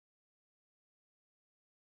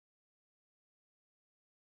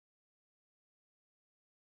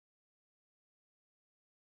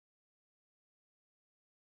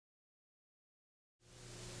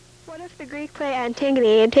What if the Greek play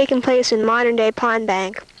Antigone had taken place in modern-day Pond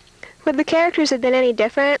Bank? Would the characters have been any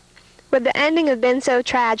different? Would the ending have been so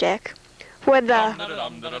tragic? Would the... Well,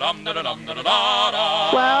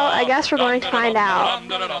 I guess we're going to find out.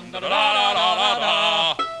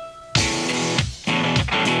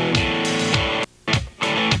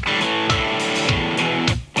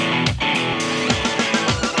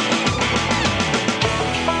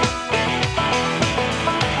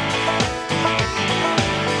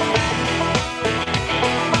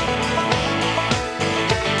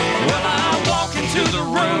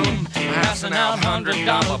 Passing out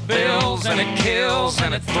 $100 bills, and it kills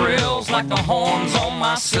and it thrills like the horns on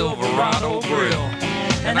my Silverado grill.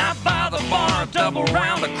 And I buy the bar a double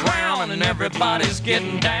round of Crown, and everybody's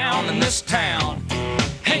getting down in this town.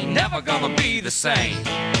 Ain't never gonna be the same.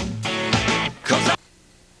 'Cause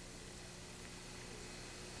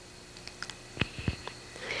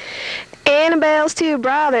Annabelle's two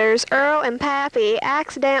brothers, Earl and Pappy,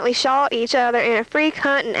 accidentally shot each other in a freak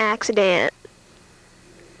hunting accident.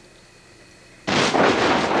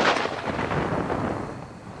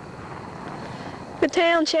 The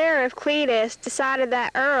town sheriff, Cledus, decided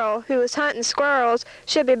that Earl, who was hunting squirrels,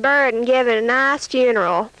 should be buried and given a nice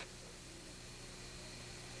funeral.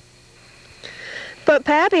 But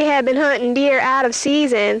Pappy had been hunting deer out of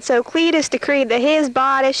season, so Cledus decreed that his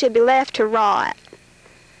body should be left to rot.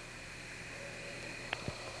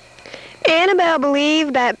 Annabelle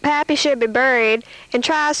believed that Pappy should be buried and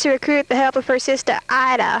tries to recruit the help of her sister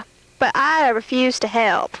Ida, but Ida refused to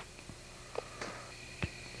help.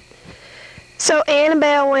 So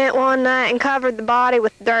Annabelle went one night and covered the body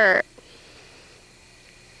with dirt.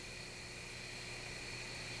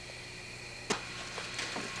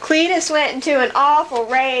 Cledus went into an awful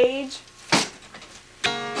rage.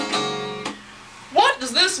 What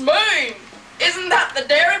does this mean? Isn't that the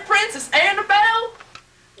Dairy Princess Annabelle?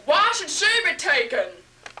 Why should she be taken?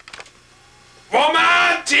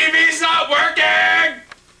 Woman, TV's not working!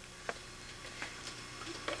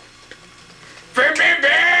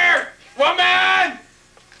 Beer! Woman!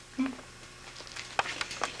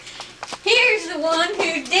 Here's the one who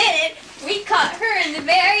did it. We caught her in the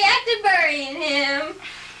very act of burying him.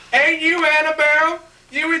 Hey, you, Annabelle?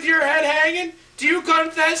 You with your head hanging? Do you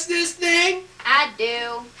confess this thing? I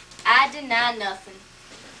do. I deny nothing.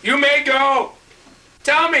 You may go.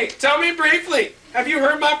 Tell me briefly. Have you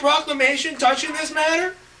heard my proclamation touching this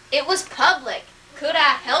matter? It was public. Could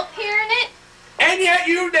I help hearing it? And yet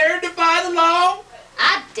you dared defy the law?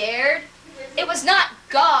 I dared. It was not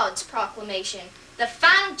God's proclamation. The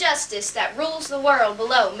final justice that rules the world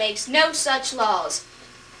below makes no such laws.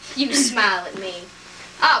 You smile at me.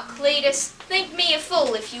 Oh, Cledus, think me a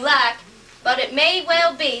fool if you like, but it may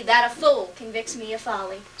well be that a fool convicts me of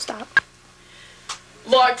folly. Stop.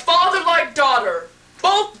 Like father, like daughter,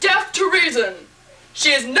 both deaf to reason.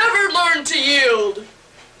 She has never learned to yield.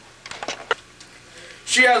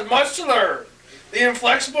 She has much to learn. The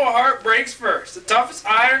inflexible heart breaks first, the toughest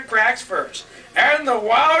iron cracks first, and the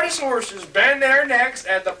wildest horses bend their necks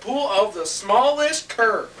at the pull of the smallest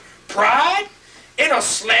curb. Pride? In a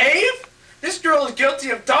slave? This girl is guilty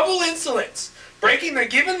of double insolence, breaking the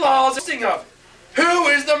given laws of it. Who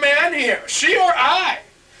is the man here, she or I?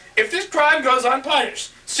 If this crime goes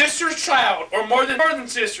unpunished, sister's child, or more than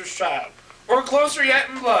sister's child, or closer yet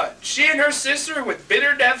in blood, she and her sister with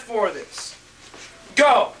bitter death for this.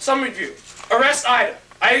 Go, some of you. Arrest Ida.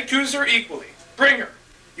 I accuse her equally. Bring her.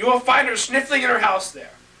 You will find her sniffling in her house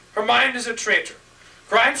there. Her mind is a traitor.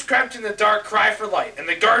 Crimes crept in the dark cry for light, and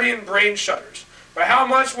the guardian brain shudders. But how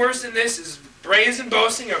much worse than this is brazen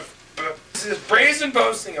boasting of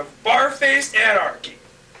bar-faced anarchy.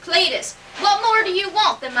 Cledus, what more do you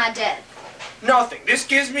want than my death? Nothing. This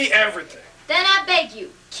gives me everything. Then I beg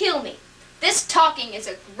you, kill me. This talking is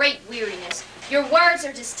a great weariness. Your words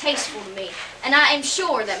are distasteful to me, and I am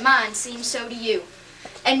sure that mine seem so to you.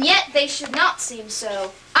 And yet they should not seem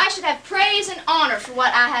so. I should have praise and honor for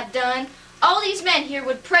what I have done. All these men here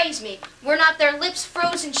would praise me, were not their lips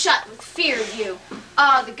frozen shut with fear of you.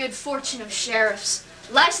 Ah, the good fortune of sheriffs,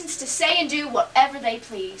 licensed to say and do whatever they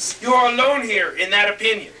please. You are alone here in that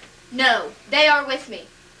opinion. No, they are with me,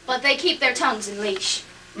 but they keep their tongues in leash.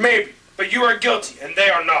 Maybe, but you are guilty, and they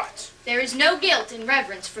are not. There is no guilt in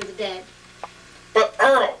reverence for the dead. But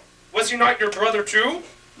Earl, was he not your brother too?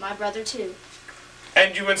 My brother too.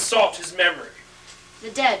 And you insult his memory. The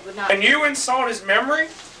dead would not... And you insult his memory?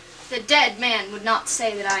 The dead man would not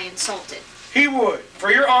say that I insulted. He would,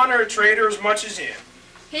 for your honor a traitor as much as him.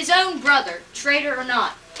 His own brother, traitor or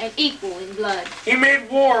not, and equal in blood. He made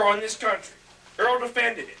war on this country. Earl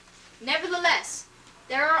defended it. Nevertheless,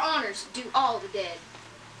 there are honors due all the dead.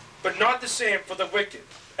 But not the same for the wicked.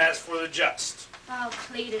 as for the just. Oh,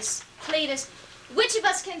 Cledus, Cledus, which of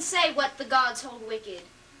us can say what the gods hold wicked?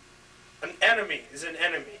 An enemy is an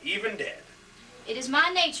enemy, even dead. It is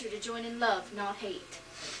my nature to join in love, not hate.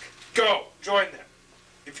 Go, join them.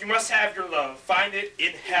 If you must have your love, find it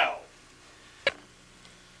in hell.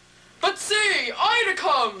 But see, Ida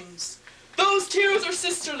comes! Those tears are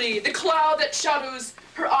sisterly, the cloud that shadows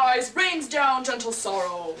her eyes rains down gentle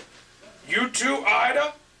sorrow. You too,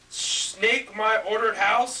 Ida? Snake my ordered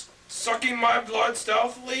house, sucking my blood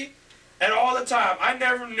stealthily? And all the time, I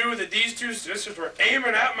never knew that these two sisters were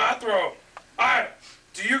aiming at my throat. Ida,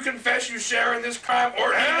 do you confess you share in this crime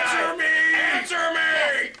or answer me? Answer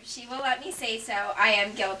me! She will let me say so. I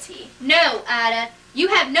am guilty. No, Ida, you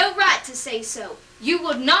have no right to say so. You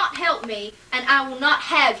will not help me, and I will not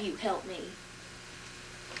have you help me.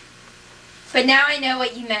 But now I know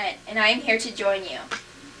what you meant, and I am here to join you.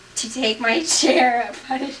 To take my share of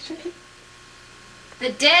punishment.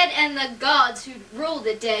 The dead and the gods who rule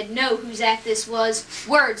the dead know whose act this was.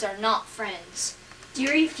 Words are not friends. Do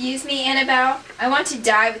you refuse me, Annabelle? I want to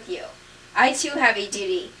die with you. I too have a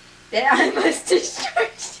duty that I must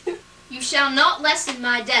discharge. You shall not lessen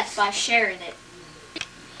my death by sharing it.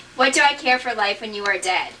 What do I care for life when you are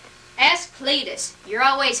dead? Ask Cledus. You're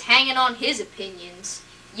always hanging on his opinions.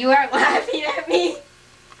 You are laughing at me.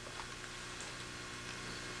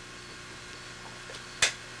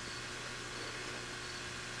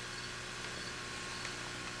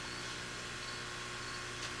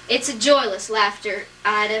 It's a joyless laughter,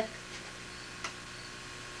 Ida.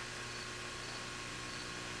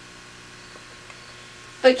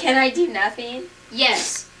 But can I do nothing?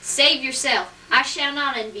 Yes, save yourself. I shall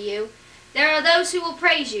not envy you. There are those who will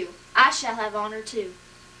praise you. I shall have honor too.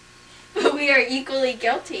 But we are equally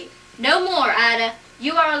guilty. No more, Ida.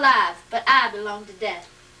 You are alive, but I belong to death.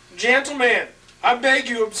 Gentlemen, I beg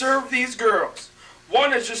you observe these girls.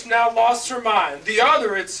 One has just now lost her mind. The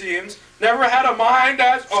other, it seems, never had a mind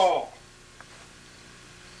at all.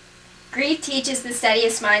 Grief teaches the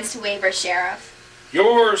steadiest minds to waver, Sheriff.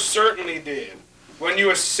 Yours certainly did, when you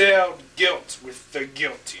assailed guilt with the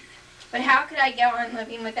guilty. But how could I go on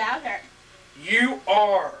living without her? You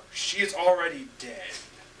are. She is already dead.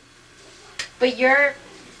 But your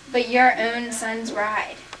own son's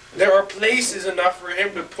ride. There are places enough for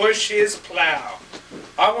him to push his plow.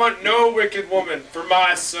 I want no wicked woman for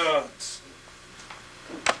my sons.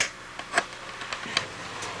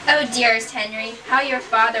 Oh, dearest Henry, how your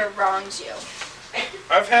father wrongs you.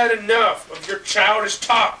 I've had enough of your childish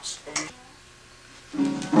talks. Do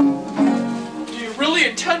you really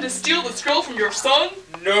intend to steal the scroll from your son?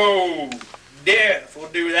 No. Death will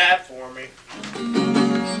do that for me.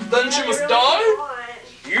 Then she must die?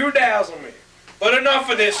 You dazzle me. But enough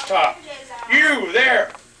of this talk. You,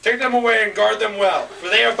 there, take them away and guard them well, for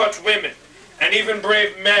they are but women, and even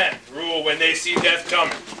brave men rule when they see death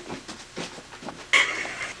coming.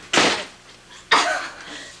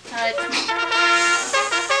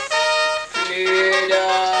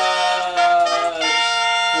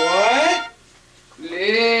 What?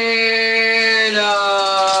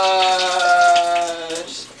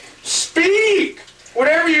 Speak!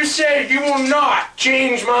 Whatever you say, you will not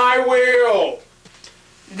change my will.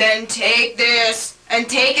 Then take this, and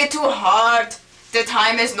take it to heart. The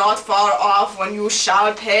time is not far off when you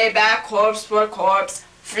shall pay back corpse for corpse,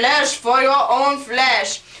 flesh for your own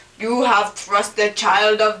flesh. You have thrust the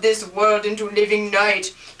child of this world into living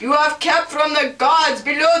night. You have kept from the gods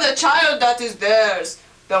below the child that is theirs.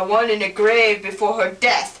 The one in a grave before her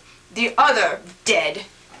death, the other dead,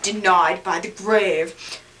 denied by the grave.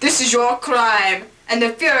 This is your crime, and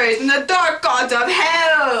the furies and the dark gods of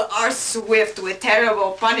hell are swift with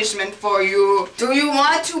terrible punishment for you. Do you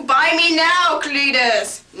want to buy me now,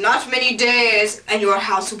 Cledus? Not many days, and your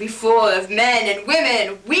house will be full of men and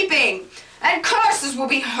women weeping, and curses will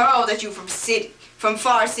be hurled at you from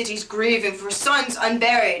far cities grieving for sons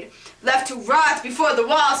unburied, left to rot before the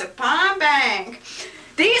walls of Pond Bank.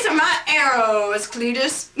 These are my arrows,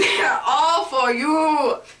 Cledus. They are all for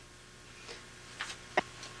you.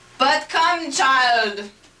 But come, child.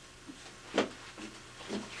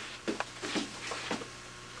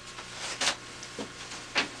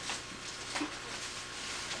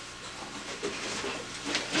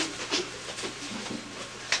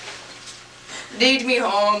 Lead me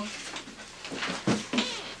home.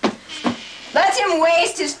 Let him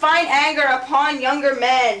waste his fine anger upon younger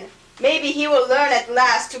men. Maybe he will learn at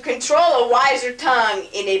last to control a wiser tongue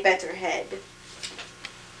in a better head.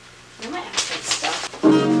 What am I asking stuff?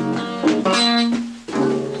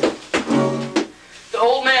 The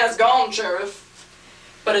old man is gone, Sheriff,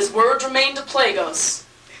 but his words remain to plague us.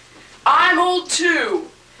 I'm old too,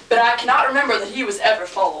 but I cannot remember that he was ever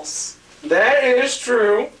false. That is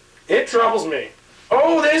true. It troubles me.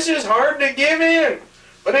 Oh, this is hard to give in,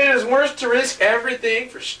 but it is worse to risk everything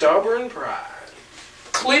for stubborn pride.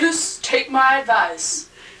 Cledus, take my advice.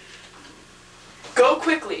 Go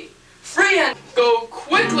quickly, free Annabelle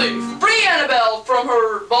from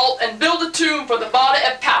her vault and build a tomb for the body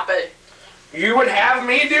of Pappy. You would have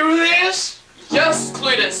me do this? Yes,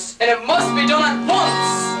 Cledus, and it must be done at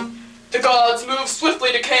once. The gods move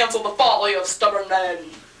swiftly to cancel the folly of stubborn men.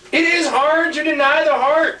 It is hard to deny the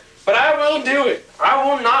heart, but I will do it. I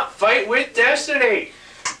will not fight with destiny.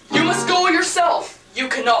 You must go yourself. You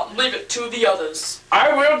cannot leave it to the others.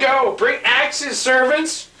 I will go. Bring axes,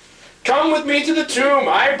 servants. Come with me to the tomb.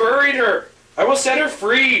 I buried her. I will set her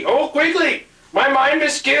free. Oh, quickly. My mind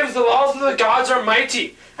misgives. The laws of the gods are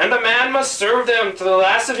mighty, and a man must serve them to the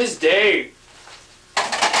last of his day.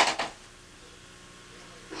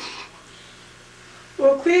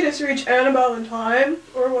 Will Cledus reach Annabelle in time,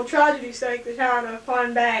 or will tragedy strike the town of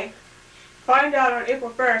Pond Bank? Find out on April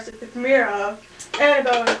 1st at the premiere of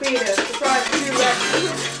Annabelle and Cledus, the pride of two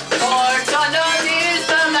records. Fortunate is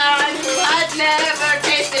the man who has never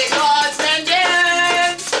tasted God's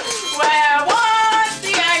vengeance. Where once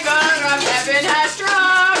the anger of heaven has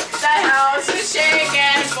struck, the house is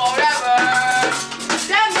shaken forever.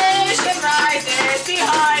 Damnation rises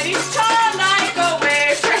behind each town like a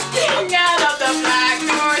wave bursting out of the black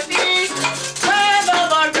northeast. Where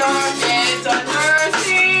the dark is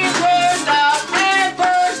unmercy, burned up and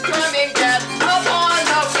burst, coming death upon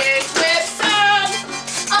the wind-whipped sun.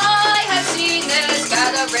 I have seen this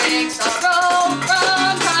gathering sorrow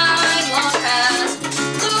from time long past.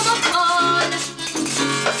 Loom upon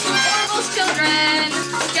Oracle's children,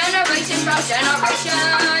 generation from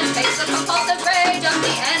generation, takes the compulsive rage of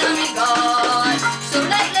the enemy god. So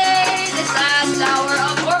lately, this last hour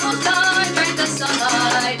of Oracle's dawn drank the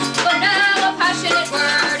sunlight, but now a passionate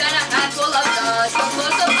word and a handful of dust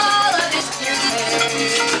compose of all of its beauty.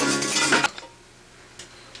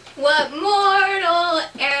 What mortal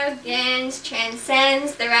arrogance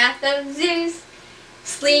transcends the wrath of Zeus?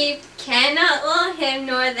 Sleep cannot lull him,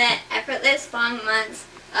 nor the effortless long months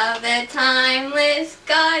of the timeless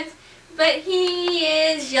gods. But he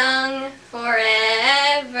is young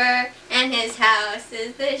forever, and his house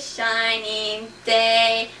is the shining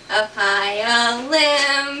day of high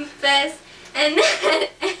Olympus, and that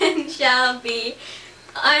end shall be,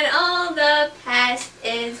 and all the past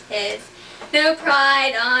is his. No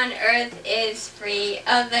pride on earth is free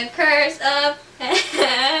of the curse of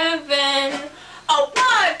heaven. Oh,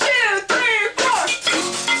 1, 2, 3, 4.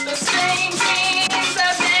 The same things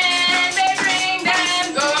have been, they bring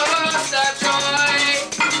them ghosts of joy.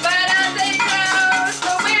 But as they close,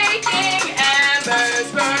 the waking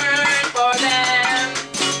embers burn for them.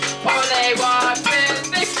 Or they walk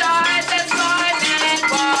with big stars that slide and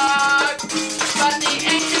walk. But the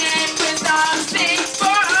ancient wisdom speaks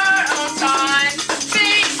for our own time.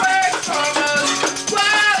 Speaks first foremost,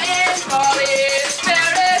 while in folly's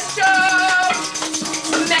fairest show.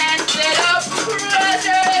 Man's little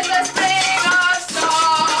pleasure is a thing of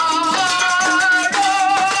sorrow.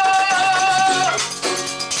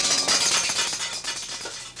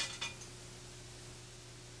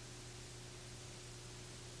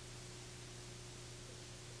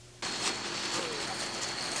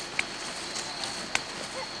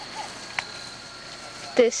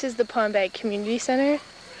 This is the Pond Bank Community Center.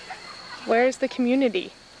 Where's the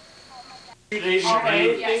community?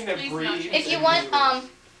 If you want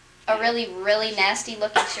a really nasty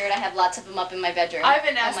looking shirt, I have lots of them up in my bedroom. I have a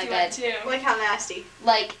on nasty my bed. one too. Like how nasty?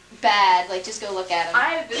 Like bad. Like just go look at them.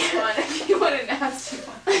 I have this one if you want a nasty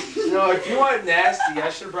one. No, if you want nasty, I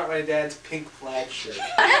should have brought my dad's pink flag shirt.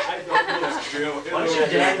 I don't know it's true. What's your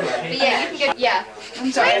dad? But yeah, you can get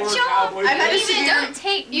I'm sorry. I've had even even don't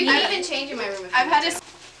take. You can even change in my room. If I've you had want.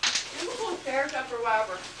 a little paragraph or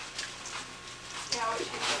whatever. Yeah, what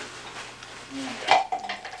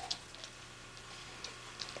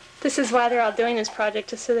This is why they're all doing this project,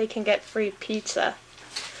 just so they can get free pizza.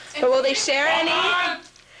 But will they share any?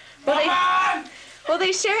 Will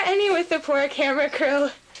they share any with the poor camera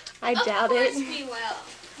crew? I doubt it. Of course we will.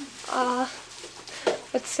 Aw,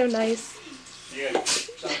 that's so nice. Yeah,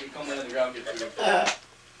 somebody come down the ground and get food.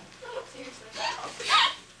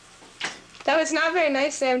 That was not very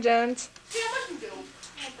nice, Sam Jones.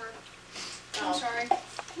 I'm sorry.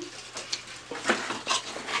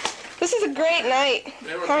 This is a great night.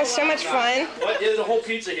 Oh, so much fun. What? There's a whole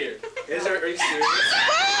pizza here. Is there? Are you serious? Oh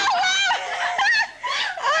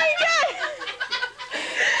my God!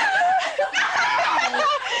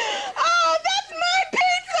 Oh, that's my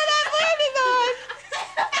pizza that landed on!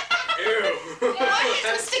 Ew.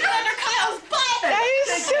 Stick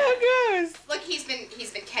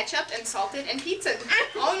up and salted and pizza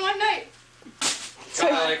all in one night. So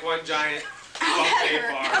like one giant buffet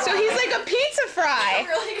bar. So he's like a pizza fry.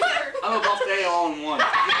 Really good. I'm a buffet all in one.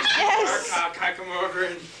 Yes. Can I come over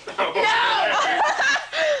and...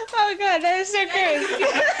 Oh god, that is so gross.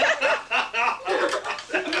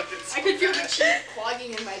 I could feel the cheese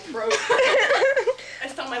clogging in my throat. I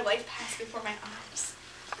saw my life pass before my eyes.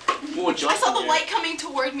 I saw the light coming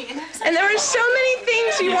toward me, and I was like, And there were so many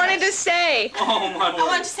things you wanted to say. Oh my I lord.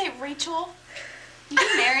 wanted to say, Rachel, you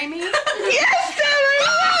can marry me? Yes, Summer!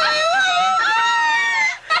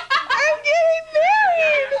 I'm getting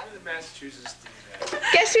married! How did Massachusetts do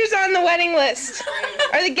that? Guess who's on the wedding list?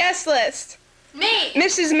 Or the guest list? Me!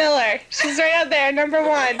 Mrs. Miller. She's right out there, number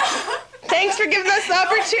 1. Thanks for giving us the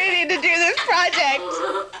opportunity to do this project.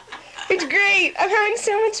 It's great. I'm having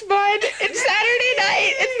so much fun. It's Saturday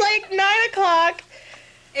night. It's like 9 o'clock.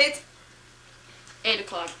 It's 8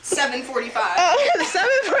 o'clock. 7:45. Oh,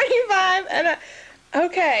 7:45. And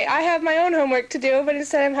okay, I have my own homework to do, but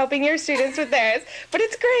instead I'm helping your students with theirs. But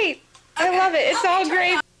it's great. I love it. It's all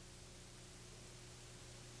great.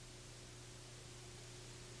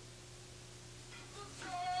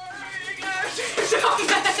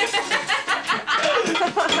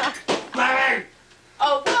 Bang!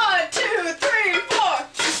 Oh, 1, 2, 3, 4.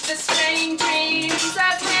 The strange dreams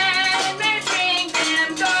of men may bring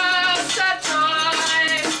them ghosts of joy.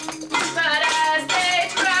 But as they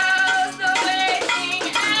drowse, the waiting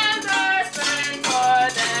embers burn for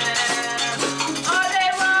them. Oh, they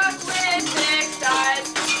walk with fixed eyes,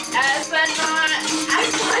 as but not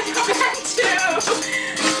as one man too.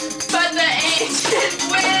 But the ancient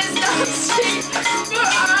wisdom speaks for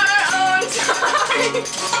our own time.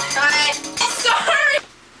 Sorry.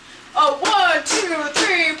 Oh, 1, 2,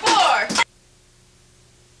 3, 4.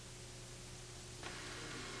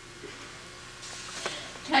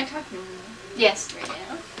 Can I talk normally? Yes, right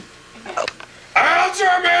now.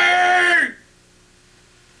 Answer me!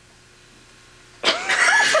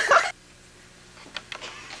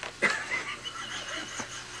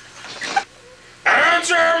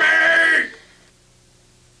 Answer me!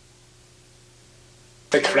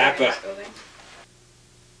 The crapper.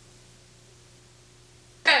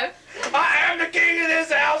 I am the king of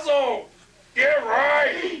this household! Get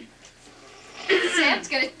right! Sam's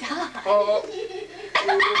gonna die. Oh.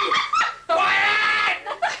 Quiet!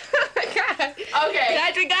 Okay.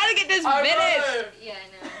 Guys, we gotta get this minute. Yeah, I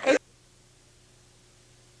know.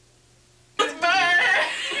 It's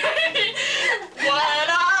burning. What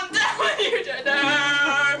I'm telling you to do.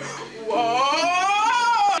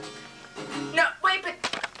 Whoa! No, wait, but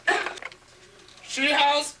She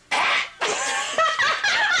house.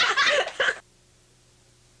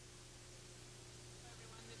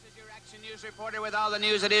 News reporter with all the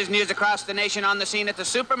news that is news across the nation on the scene at the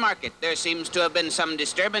supermarket. There seems to have been some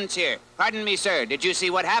disturbance here. Pardon me, sir. Did you see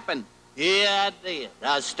what happened? Yeah, I did.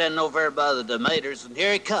 I was standing over there by the tomatoes, and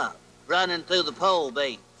here he come, running through the pole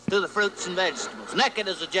beans, through the fruits and vegetables, naked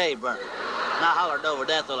as a jaybird. And I hollered over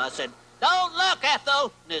to Ethel. I said, "Don't look,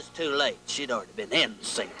 Ethel!" And it's too late. She'd already been in the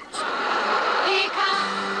scenes. Here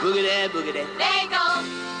comes, Boogie that, boogie that, there goes,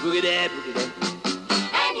 boogie that, boogie that.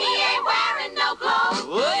 and he ain't wearing no clothes.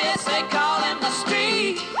 Oh, yes, they call him the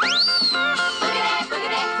street. Boogie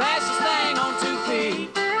that, Fastest thing on 2 feet.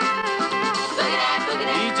 boogie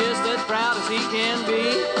that. He's just as proud as he can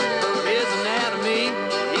be. His anatomy,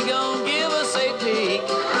 he gon' give us a peek.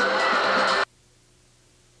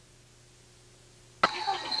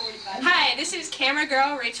 Hi, this is camera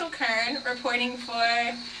girl Rachel Kern reporting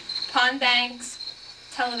for Pond Banks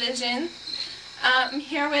Television. I'm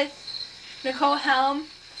here with Nicole Helm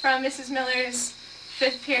from Mrs. Miller's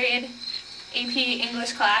 5th period AP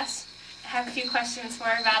English class. I have a few questions for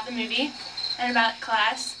her about the movie and about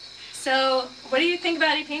class. So, what do you think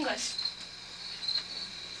about AP English?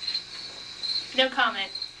 No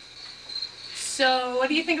comment. So, what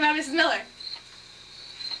do you think about Mrs. Miller?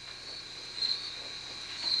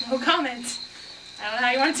 No comment. I don't know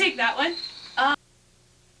how you want to take that one.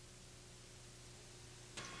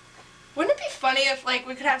 Wouldn't it be funny if, like,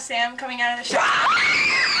 we could have Sam coming out of the shower?